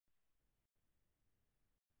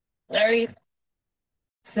Alright,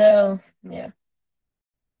 so, yeah.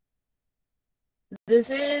 This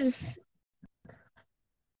is,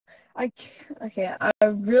 okay, I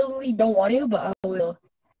really don't want to, but I will.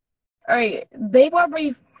 Alright, bank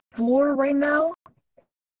robbery 4 right now.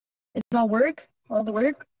 It's not work, all the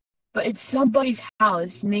work, but it's somebody's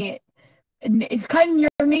house. And it's kind of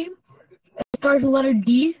your name. It starts with the letter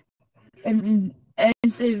D, and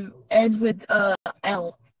ends with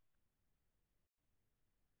L.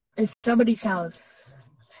 It's somebody's house.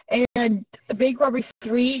 And bank robbery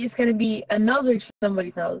 3 is gonna be another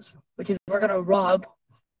somebody's house, which is we're gonna rob.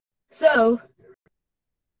 So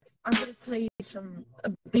I'm gonna tell you some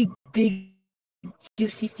big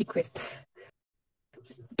juicy secrets.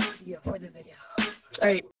 Yeah, for the video.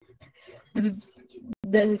 Alright.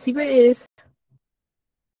 The secret is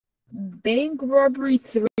bank robbery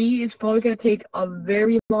 3 is probably gonna take a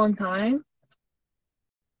very long time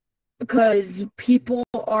because people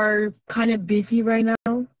are kind of busy right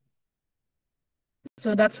now.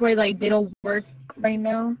 So that's why like they don't work right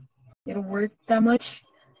now. They don't work that much.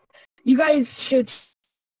 You guys should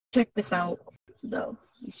check this out though.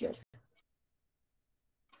 You should.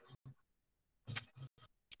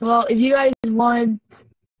 Well, if you guys want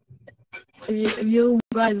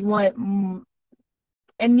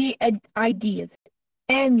any ideas,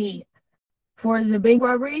 any for the bank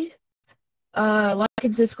robbery, like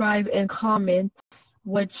and subscribe and comment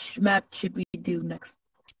which map should we do next.